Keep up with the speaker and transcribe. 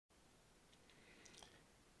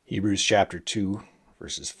Hebrews chapter 2,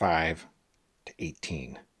 verses 5 to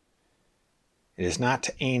 18. It is not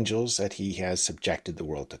to angels that he has subjected the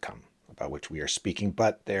world to come, about which we are speaking,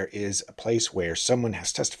 but there is a place where someone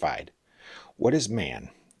has testified, "What is man,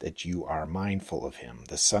 that you are mindful of him,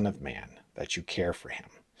 the Son of Man, that you care for him?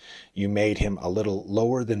 You made him a little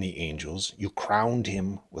lower than the angels. You crowned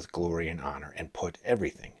him with glory and honor, and put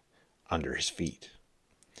everything under his feet."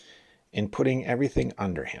 In putting everything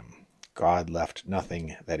under him, God left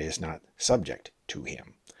nothing that is not subject to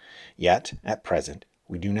him. Yet, at present,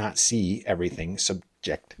 we do not see everything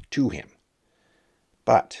subject to him.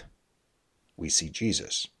 But we see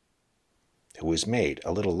Jesus, who was made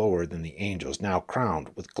a little lower than the angels, now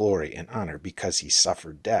crowned with glory and honor because he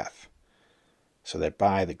suffered death, so that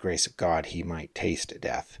by the grace of God he might taste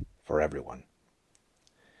death for everyone.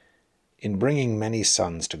 In bringing many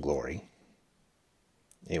sons to glory,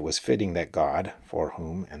 it was fitting that God, for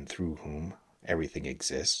whom and through whom everything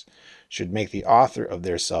exists, should make the author of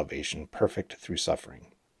their salvation perfect through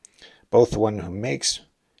suffering. Both the one who makes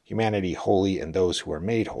humanity holy and those who are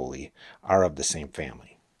made holy are of the same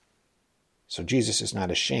family. So Jesus is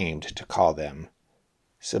not ashamed to call them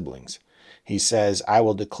siblings. He says, "I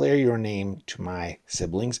will declare your name to my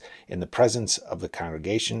siblings. In the presence of the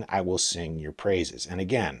congregation, I will sing your praises. And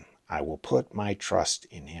again, I will put my trust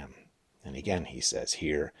in him." And again he says,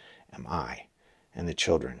 "Here am I, and the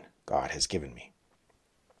children God has given me."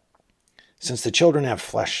 Since the children have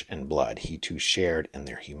flesh and blood, he too shared in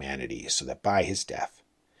their humanity, so that by his death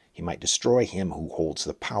he might destroy him who holds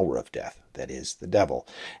the power of death, that is, the devil,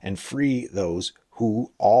 and free those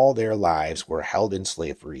who all their lives were held in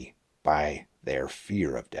slavery by their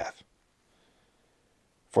fear of death.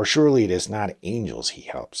 For surely it is not angels he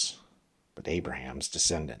helps, but Abraham's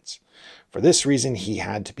descendants. For this reason he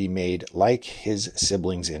had to be made like his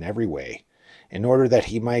siblings in every way, in order that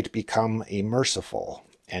he might become a merciful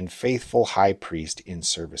and faithful high priest in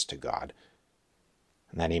service to God,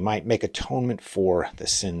 and that he might make atonement for the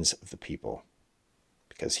sins of the people.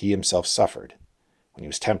 Because he himself suffered when he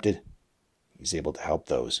was tempted, he is able to help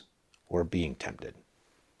those who are being tempted.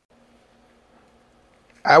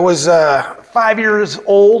 I was 5 years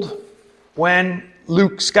old when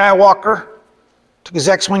Luke Skywalker took his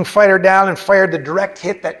X-Wing fighter down and fired the direct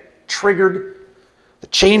hit that triggered the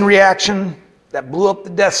chain reaction that blew up the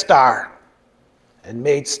Death Star and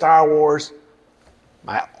made Star Wars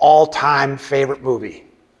my all-time favorite movie.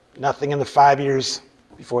 Nothing in the 5 years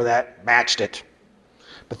before that matched it.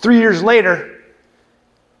 But 3 years later,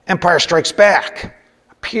 Empire Strikes Back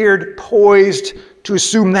appeared poised to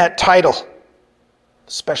assume that title.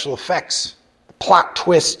 The special effects, the plot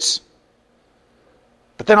twists.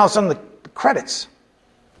 But then all of a sudden the credits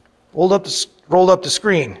rolled up the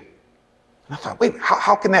screen. And I thought, wait,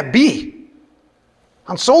 how can that be?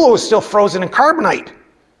 Han Solo is still frozen in carbonite.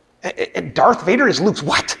 And Darth Vader is Luke's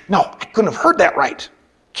what? No, I couldn't have heard that right.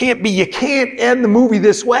 Can't be. You can't end the movie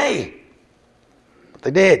this way. But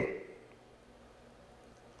they did.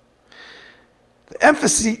 The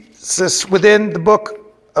emphasis within the book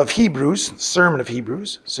of Hebrews, the Sermon of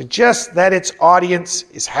Hebrews, suggests that its audience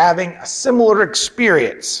is having a similar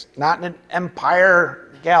experience, not in an empire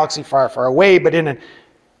galaxy far, far away, but in an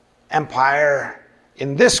empire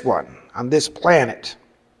in this one, on this planet.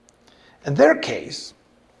 In their case,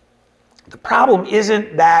 the problem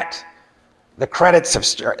isn't that the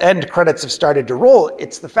end credits have started to roll.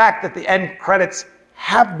 It's the fact that the end credits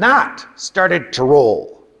have not started to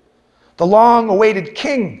roll. The long-awaited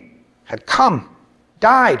king had come,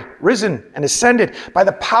 died, risen, and ascended. By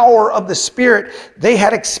the power of the Spirit, they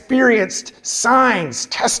had experienced signs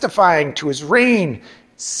testifying to his reign.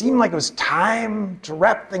 It seemed like it was time to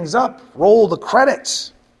wrap things up, roll the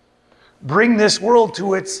credits, bring this world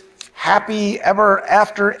to its happy ever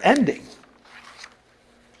after ending.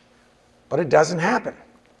 But it doesn't happen.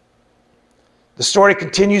 The story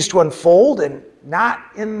continues to unfold, and not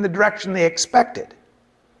in the direction they expected.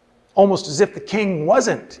 Almost as if the king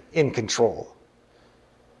wasn't in control.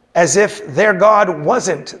 As if their God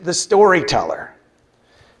wasn't the storyteller.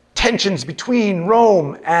 Tensions between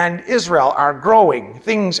Rome and Israel are growing.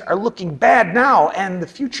 Things are looking bad now, and the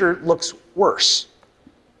future looks worse.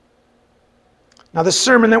 Now, the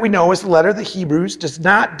sermon that we know as the letter of the Hebrews does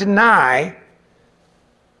not deny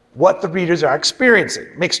what the readers are experiencing.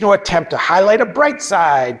 It makes no attempt to highlight a bright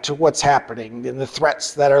side to what's happening and the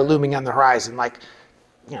threats that are looming on the horizon, like,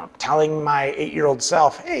 telling my 8-year-old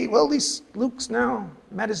self, hey, well, at least Luke's now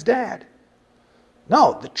met his dad.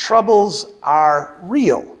 No, the troubles are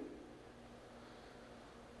real.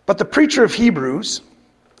 But the preacher of Hebrews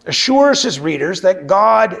assures his readers that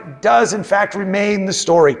God does, in fact, remain the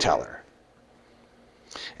storyteller.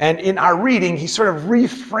 And in our reading, he sort of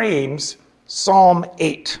reframes Psalm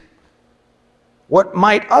 8. What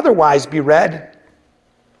might otherwise be read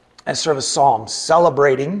as sort of a psalm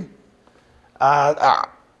celebrating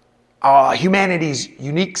humanity's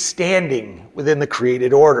unique standing within the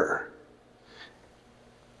created order.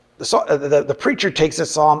 The preacher takes a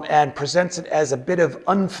psalm and presents it as a bit of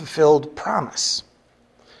unfulfilled promise.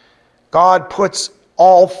 God puts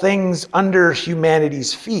all things under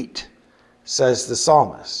humanity's feet, says the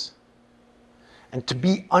psalmist. And to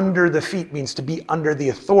be under the feet means to be under the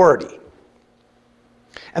authority.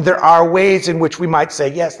 And there are ways in which we might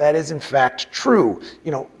say, yes, that is in fact true.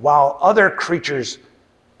 While other creatures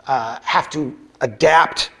have to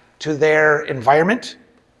adapt to their environment,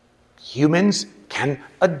 humans can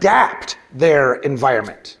adapt their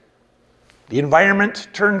environment. The environment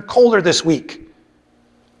turned colder this week.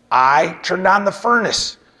 I turned on the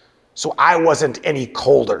furnace, so I wasn't any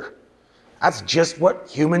colder. That's just what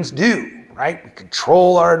humans do, right? We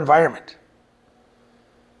control our environment.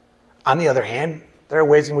 On the other hand, there are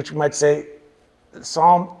ways in which we might say, the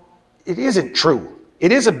Psalm, it isn't true.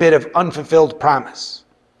 It is a bit of unfulfilled promise.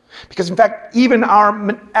 Because in fact, even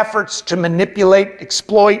our efforts to manipulate,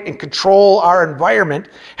 exploit, and control our environment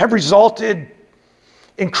have resulted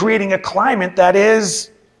in creating a climate that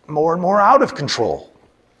is more and more out of control.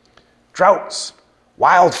 Droughts,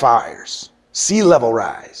 wildfires, sea level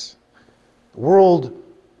rise. The world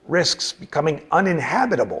risks becoming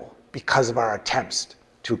uninhabitable because of our attempts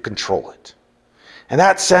to control it. In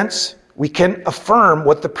that sense, we can affirm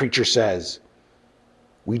what the preacher says.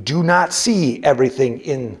 We do not see everything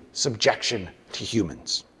in subjection to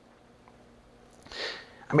humans.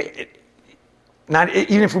 Even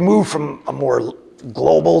if we move from a more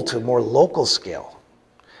global to a more local scale.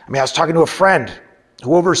 I was talking to a friend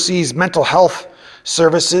who oversees mental health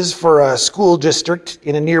services for a school district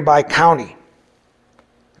in a nearby county.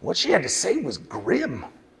 What she had to say was grim.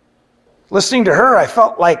 Listening to her, I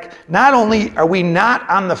felt like not only are we not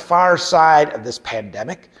on the far side of this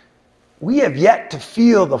pandemic, we have yet to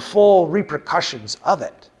feel the full repercussions of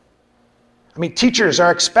it. Teachers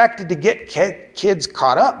are expected to get kids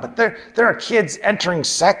caught up, but there are kids entering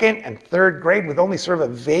second and third grade with only sort of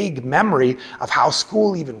a vague memory of how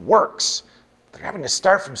school even works. They're having to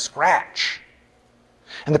start from scratch.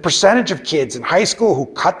 And the percentage of kids in high school who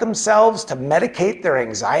cut themselves to medicate their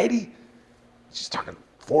anxiety, she's talking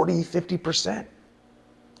 40, 50%.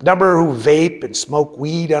 The number who vape and smoke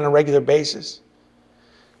weed on a regular basis.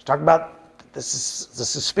 She's talking about the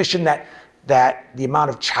suspicion that the amount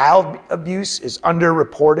of child abuse is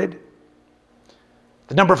underreported.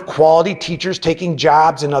 The number of quality teachers taking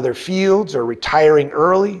jobs in other fields or retiring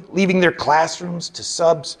early, leaving their classrooms to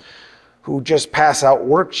subs who just pass out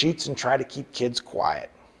worksheets and try to keep kids quiet.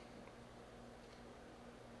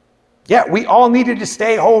 Yeah, we all needed to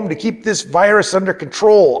stay home to keep this virus under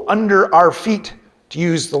control, under our feet, to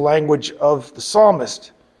use the language of the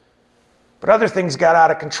psalmist. But other things got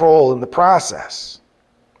out of control in the process.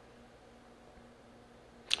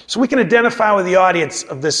 So we can identify with the audience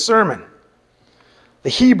of this sermon. The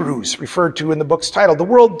Hebrews, referred to in the book's title. The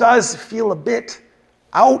world does feel a bit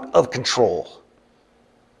out of control.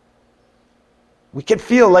 We can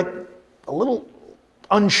feel like a little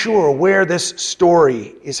unsure where this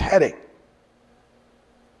story is heading.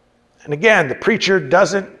 And again, the preacher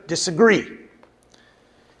doesn't disagree.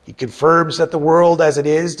 He confirms that the world as it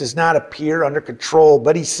is does not appear under control,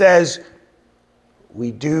 but he says,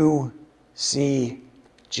 we do see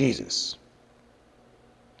Jesus.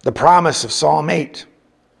 The promise of Psalm 8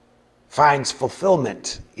 finds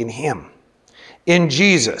fulfillment in him. In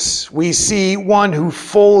Jesus, we see one who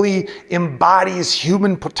fully embodies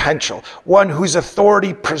human potential, one whose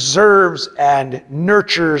authority preserves and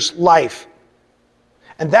nurtures life.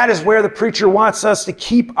 And that is where the preacher wants us to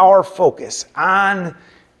keep our focus, on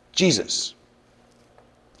Jesus.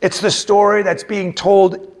 It's the story that's being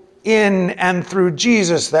told in and through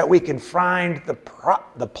Jesus that we can find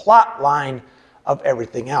the plot line of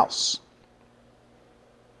everything else.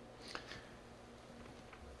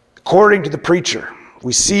 According to the preacher,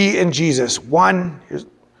 we see in Jesus one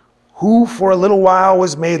who for a little while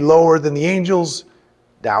was made lower than the angels,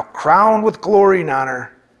 now crowned with glory and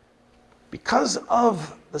honor because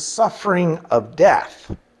of the suffering of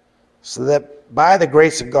death, so that by the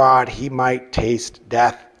grace of God he might taste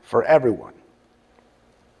death for everyone.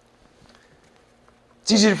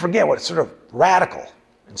 It's easy to forget what a sort of radical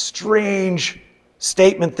and strange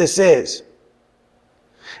statement this is.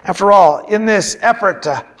 After all, in this effort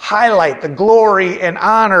to highlight the glory and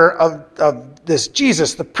honor of this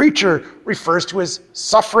Jesus, the preacher refers to his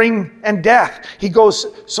suffering and death. He goes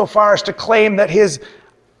so far as to claim that his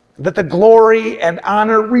that the glory and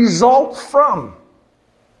honor result from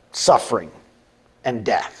suffering and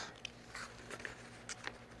death.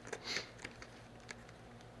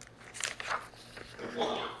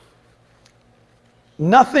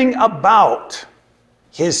 Nothing about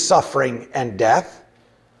his suffering and death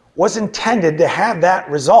was intended to have that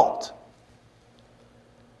result.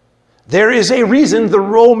 There is a reason the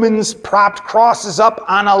Romans propped crosses up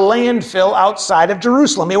on a landfill outside of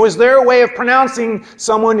Jerusalem. It was their way of pronouncing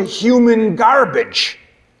someone human garbage.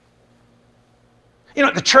 You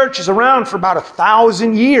know, the church is around for about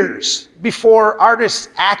 1,000 years before artists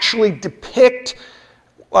actually depict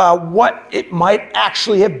what it might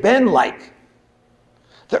actually have been like.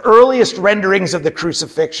 The earliest renderings of the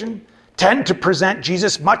crucifixion tend to present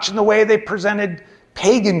Jesus much in the way they presented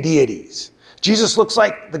pagan deities. Jesus looks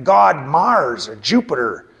like the god Mars or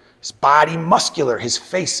Jupiter, his body muscular, his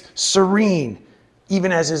face serene,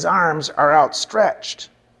 even as his arms are outstretched.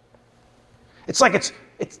 It's like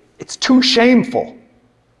it's too shameful,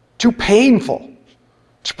 too painful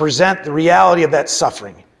to present the reality of that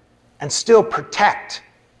suffering and still protect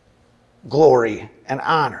glory and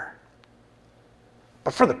honor.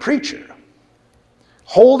 But for the preacher,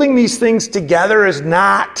 holding these things together is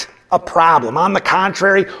not a problem. On the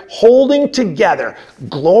contrary, holding together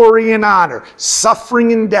glory and honor,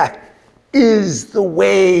 suffering and death is the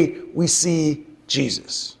way we see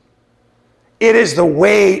Jesus. It is the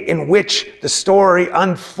way in which the story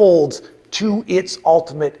unfolds to its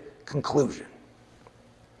ultimate conclusion.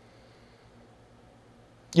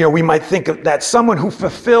 You know, we might think of that someone who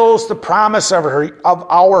fulfills the promise of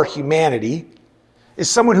our humanity is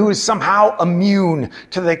someone who is somehow immune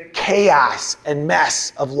to the chaos and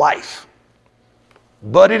mess of life.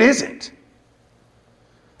 But it isn't.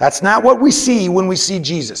 That's not what we see when we see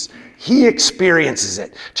Jesus. He experiences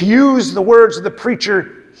it. To use the words of the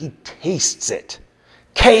preacher, he tastes it.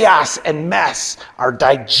 Chaos and mess are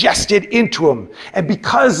digested into him. And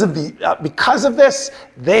because of this,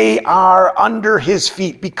 they are under his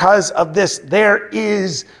feet. Because of this, there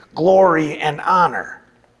is glory and honor.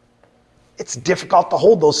 It's difficult to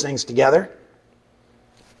hold those things together.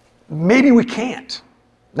 Maybe we can't.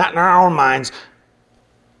 Not in our own minds.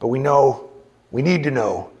 But we need to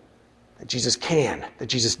know that Jesus can, that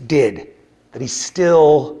Jesus did, that he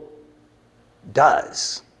still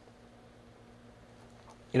does.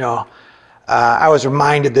 You know, I was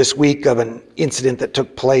reminded this week of an incident that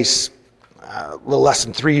took place a little less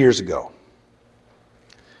than 3 years ago.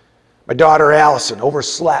 My daughter Allison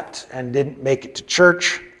overslept and didn't make it to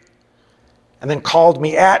church, and then called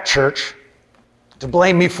me at church to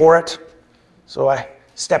blame me for it. So I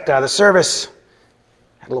stepped out of the service,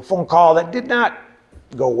 had a little phone call that did not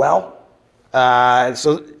go well.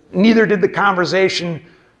 So neither did the conversation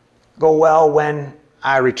go well when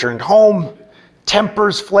I returned home.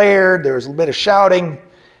 Tempers flared, there was a little bit of shouting,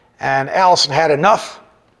 and Allison had enough,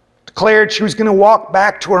 declared she was going to walk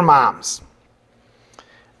back to her mom's.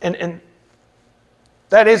 And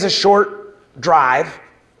that is a short drive,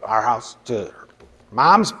 our house to her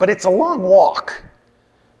mom's, but it's a long walk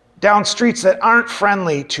down streets that aren't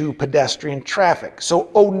friendly to pedestrian traffic. So,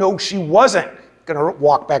 oh no, she wasn't going to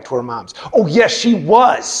walk back to her mom's. Oh yes, she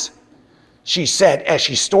was, she said as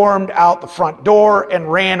she stormed out the front door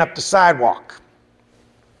and ran up the sidewalk.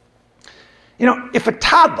 You know, if a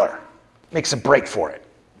toddler makes a break for it,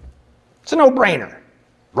 it's a no-brainer.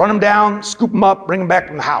 Run them down, scoop them up, bring them back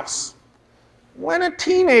from the house. When a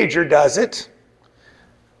teenager does it,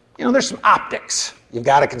 you know, there's some optics you've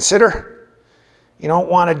got to consider. You don't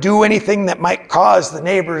want to do anything that might cause the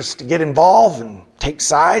neighbors to get involved and take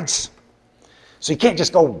sides. So you can't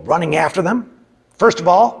just go running after them. First of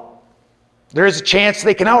all, there is a chance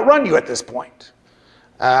they can outrun you at this point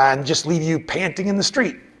and just leave you panting in the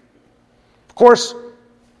street. Of course,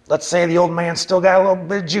 let's say the old man's still got a little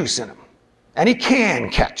bit of juice in him, and he can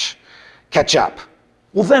catch up.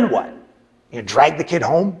 Well, then what? You drag the kid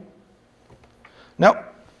home? Nope,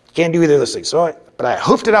 can't do either of those things. But I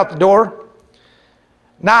hoofed it out the door,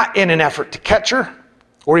 not in an effort to catch her,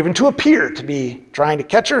 or even to appear to be trying to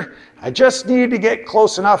catch her. I just needed to get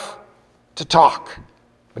close enough to talk,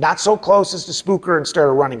 but not so close as to spook her and start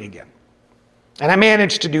her running again. And I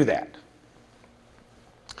managed to do that.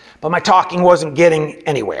 But my talking wasn't getting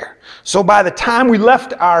anywhere. So by the time we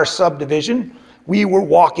left our subdivision, we were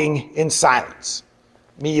walking in silence.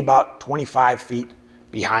 Me about 25 feet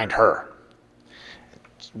behind her.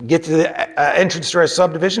 Get to the entrance to our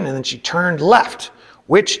subdivision, and then she turned left,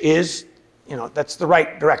 which is, you know, that's the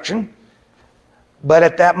right direction. But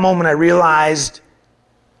at that moment, I realized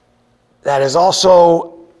that is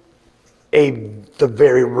also the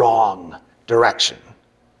very wrong direction.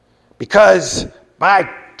 Because by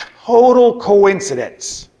Total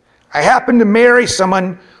coincidence. I happened to marry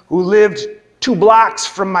someone who lived 2 blocks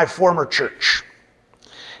from my former church.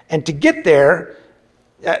 And to get there,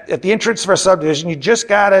 at the entrance of our subdivision, you just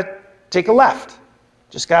got to take a left.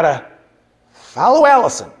 Just got to follow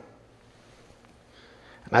Allison.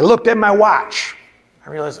 And I looked at my watch. I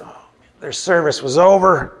realized, their service was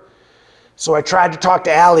over. So I tried to talk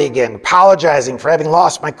to Allie again, apologizing for having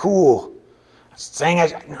lost my cool. Saying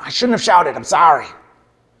I shouldn't have shouted, I'm sorry.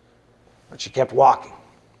 But she kept walking.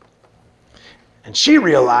 And she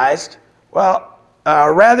realized,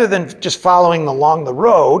 rather than just following along the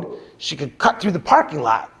road, she could cut through the parking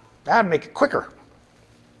lot. That would make it quicker.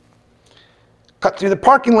 Cut through the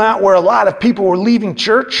parking lot where a lot of people were leaving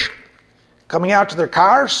church, coming out to their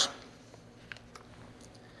cars.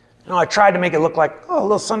 I tried to make it look like, a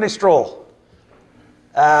little Sunday stroll.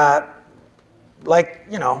 That's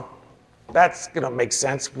going to make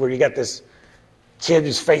sense, where you got this kid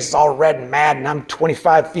whose face is all red and mad, and I'm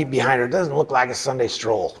 25 feet behind her. It doesn't look like a Sunday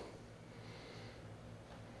stroll.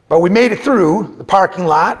 But we made it through the parking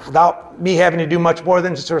lot without me having to do much more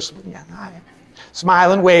than just sort of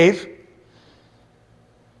smile and wave.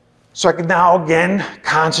 So I could now again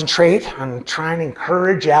concentrate on trying to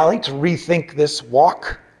encourage Allie to rethink this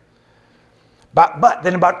walk. But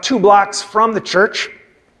then about 2 blocks from the church,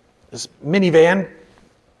 this minivan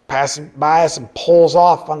passes by us and pulls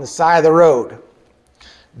off on the side of the road.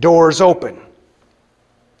 Doors open.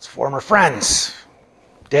 It's former friends.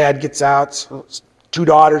 Dad gets out. So 2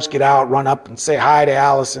 daughters get out, run up and say hi to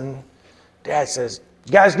Allison. Dad says,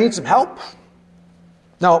 "You guys need some help?"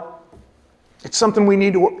 "No. It's just something we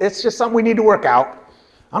need to work out."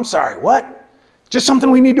 "I'm sorry, what?" "Just something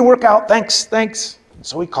we need to work out. Thanks. And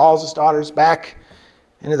so he calls his daughters back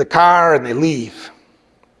into the car and they leave.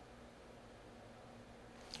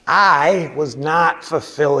 I was not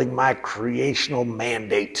fulfilling my creational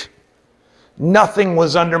mandate. Nothing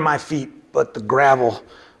was under my feet but the gravel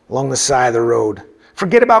along the side of the road.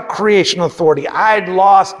 Forget about creational authority. I'd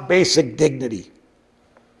lost basic dignity.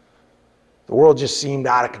 The world just seemed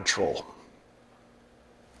out of control.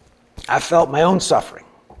 I felt my own suffering.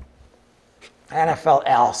 And I felt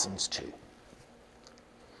Allison's too.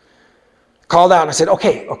 Called out and I said,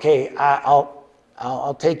 okay,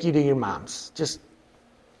 I'll take you to your mom's. Just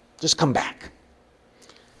come back.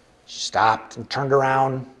 She stopped and turned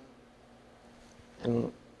around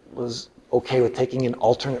and was okay with taking an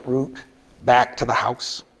alternate route back to the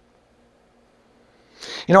house.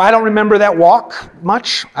 I don't remember that walk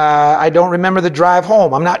much. I don't remember the drive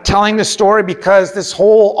home. I'm not telling this story because this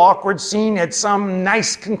whole awkward scene had some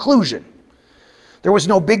nice conclusion. There was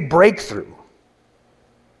no big breakthrough.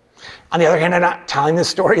 On the other hand, I'm not telling this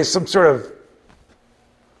story as some sort of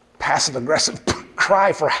passive-aggressive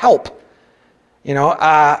cry for help.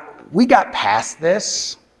 We got past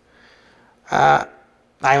this.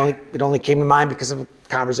 It only came to mind because of a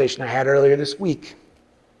conversation I had earlier this week.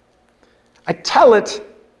 I tell it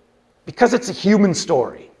because it's a human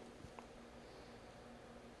story.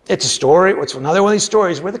 It's a story, it's another one of these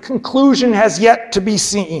stories where the conclusion has yet to be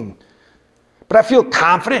seen. But I feel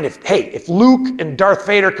confident if Luke and Darth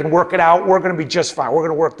Vader can work it out, we're going to be just fine. We're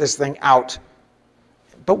going to work this thing out.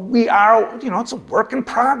 But we are, it's a work in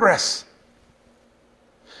progress.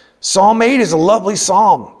 Psalm 8 is a lovely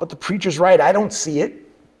psalm, but the preacher's right. I don't see it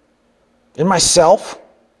in myself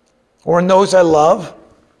or in those I love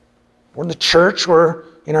or in the church or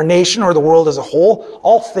in our nation or the world as a whole.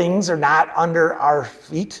 All things are not under our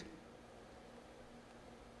feet.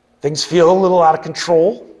 Things feel a little out of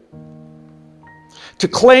control. To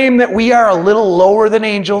claim that we are a little lower than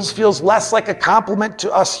angels feels less like a compliment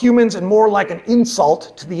to us humans and more like an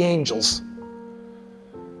insult to the angels.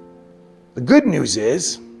 The good news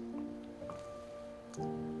is,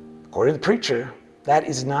 according to the preacher, that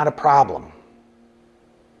is not a problem.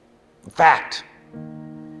 In fact,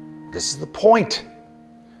 this is the point.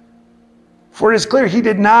 For it is clear he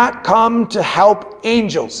did not come to help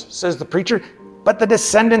angels, says the preacher, but the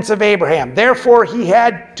descendants of Abraham. Therefore, he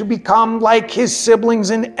had to become like his siblings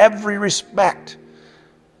in every respect,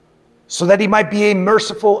 so that he might be a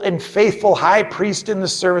merciful and faithful high priest in the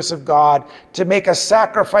service of God to make a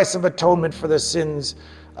sacrifice of atonement for the sins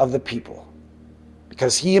of the people.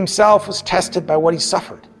 Because he himself was tested by what he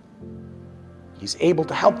suffered. He's able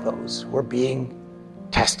to help those who are being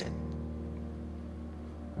tested.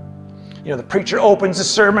 The preacher opens the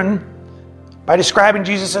sermon by describing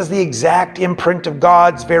Jesus as the exact imprint of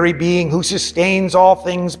God's very being who sustains all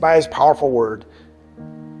things by his powerful word.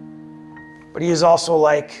 But he is also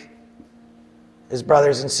like his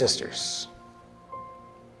brothers and sisters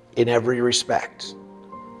in every respect.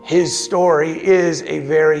 His story is a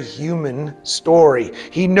very human story.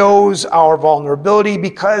 He knows our vulnerability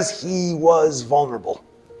because he was vulnerable.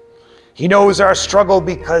 He knows our struggle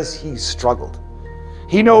because he struggled.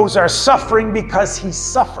 He knows our suffering because he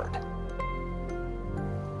suffered.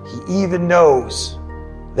 He even knows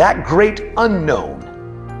that great unknown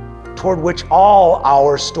toward which all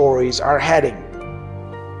our stories are heading.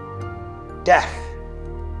 Death,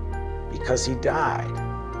 because he died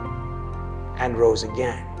and rose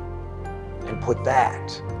again and put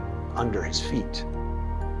that under his feet.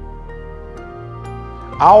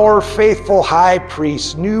 Our faithful high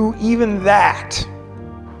priest knew even that,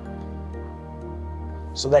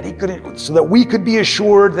 so that we could be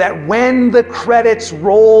assured that when the credits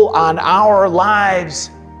roll on our lives,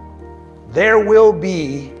 there will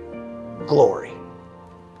be glory. In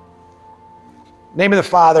the name of the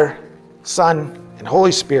Father, Son, and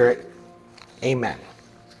Holy Spirit, amen.